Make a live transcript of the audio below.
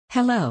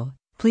Hello,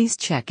 please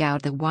check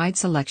out the wide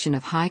selection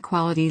of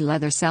high-quality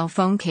leather cell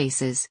phone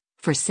cases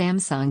for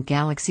Samsung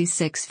Galaxy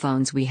 6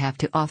 phones we have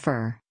to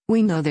offer.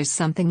 We know there's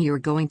something you're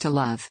going to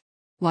love.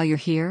 While you're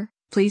here,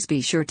 please be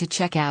sure to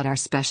check out our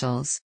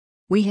specials.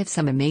 We have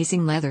some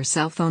amazing leather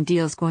cell phone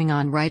deals going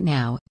on right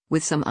now,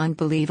 with some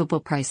unbelievable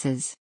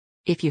prices.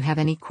 If you have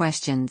any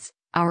questions,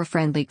 our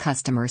friendly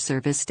customer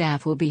service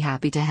staff will be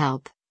happy to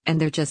help, and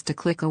they're just a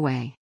click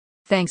away.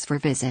 Thanks for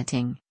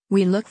visiting.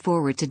 We look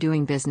forward to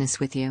doing business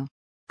with you.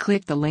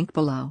 Click the link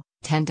below,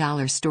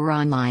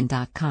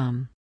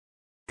 $10storeonline.com.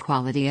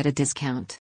 Quality at a discount.